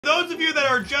Those of you that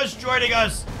are just joining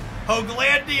us,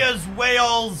 Hooglandia's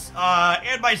Wales,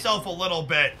 and myself a little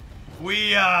bit,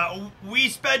 we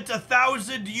spent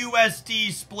 1,000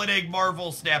 USD splitting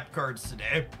Marvel Snap cards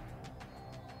today.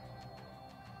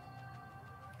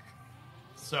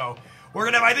 So, we're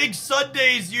gonna have, I think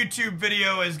Sunday's YouTube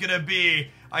video is gonna be,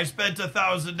 I spent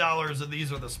 $1,000 and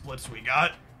these are the splits we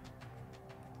got.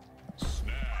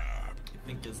 Snap. I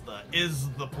think is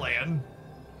the plan.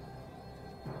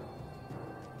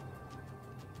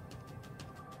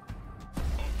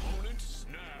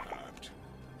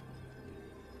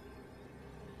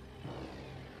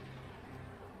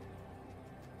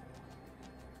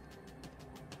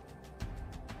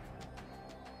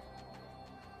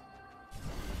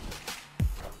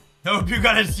 I hope you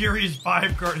got a Series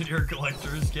 5 card in your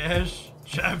collector's cache.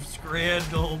 Jeff's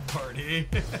grand old party.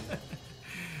 2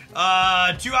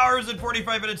 hours and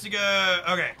 45 minutes ago.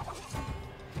 Okay.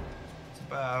 It's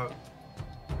about...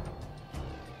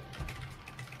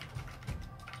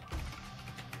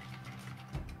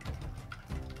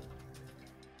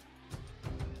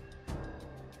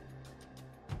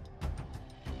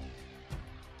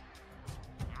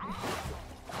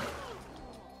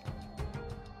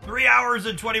 Three hours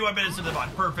and 21 minutes into the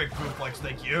bot. Perfect, Foodplex,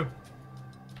 thank you.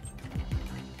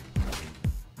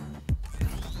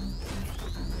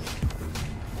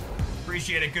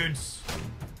 Appreciate it, Goods.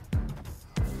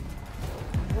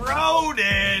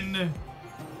 Rodin!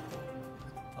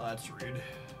 Oh, that's rude.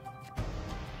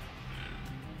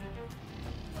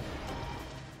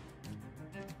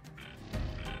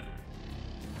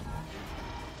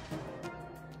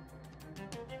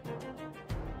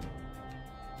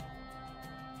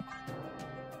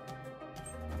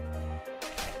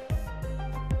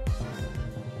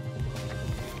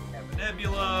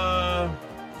 Nebula,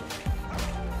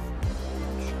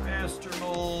 Master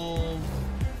Mold,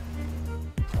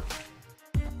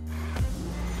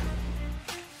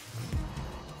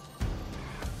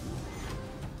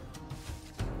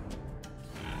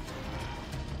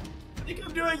 I think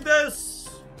I'm doing this.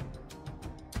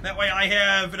 That way I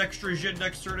have an extra Jin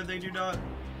next turn and they do not.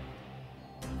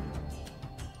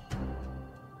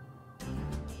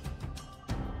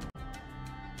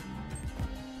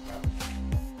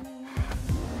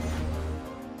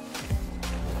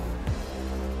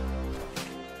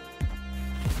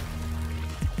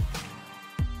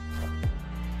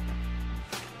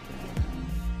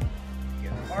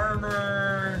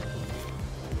 Armor.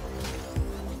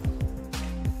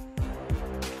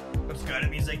 What's good? It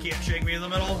means they can't shake me in the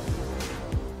middle.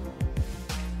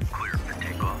 Clear for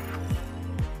takeoff.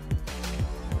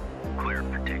 Clear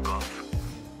for takeoff.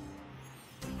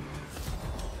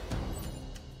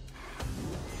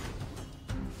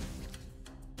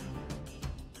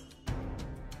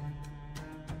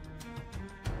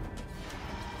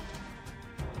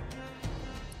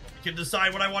 Can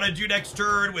decide what I want to do next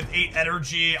turn. With 8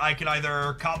 energy, I can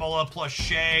either Kamala plus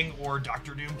Shang or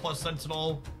Dr. Doom plus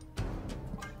Sentinel.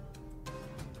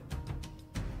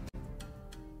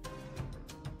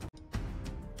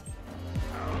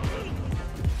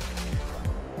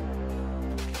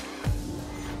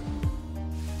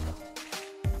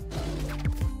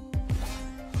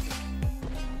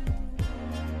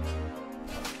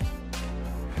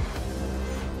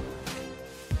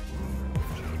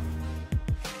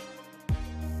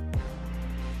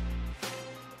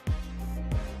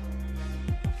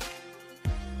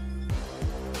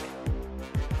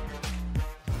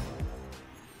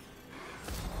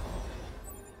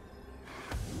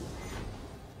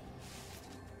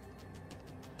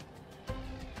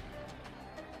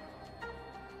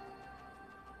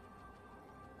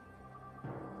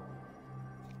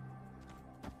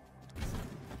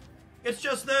 It's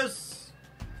just this.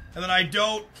 And then I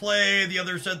don't play the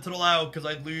other Sentinel out because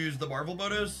I'd lose the Marvel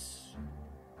bonus.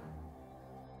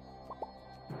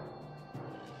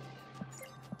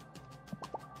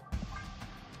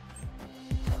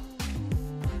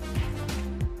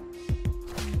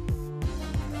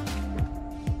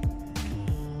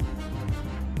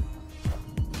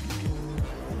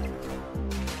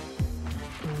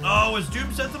 Oh, is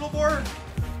Doom Sentinel more?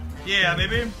 Yeah,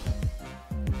 maybe.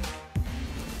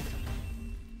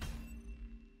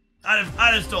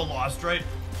 I'd have still lost, right?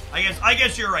 I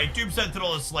guess you're right. Doom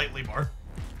Sentinel is slightly more.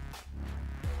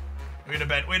 We'd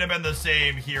have been the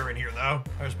same here and here though.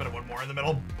 I just put one more in the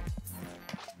middle.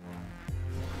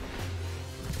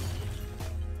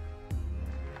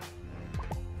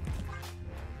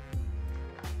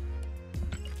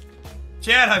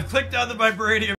 Chad, I've clicked on the vibranium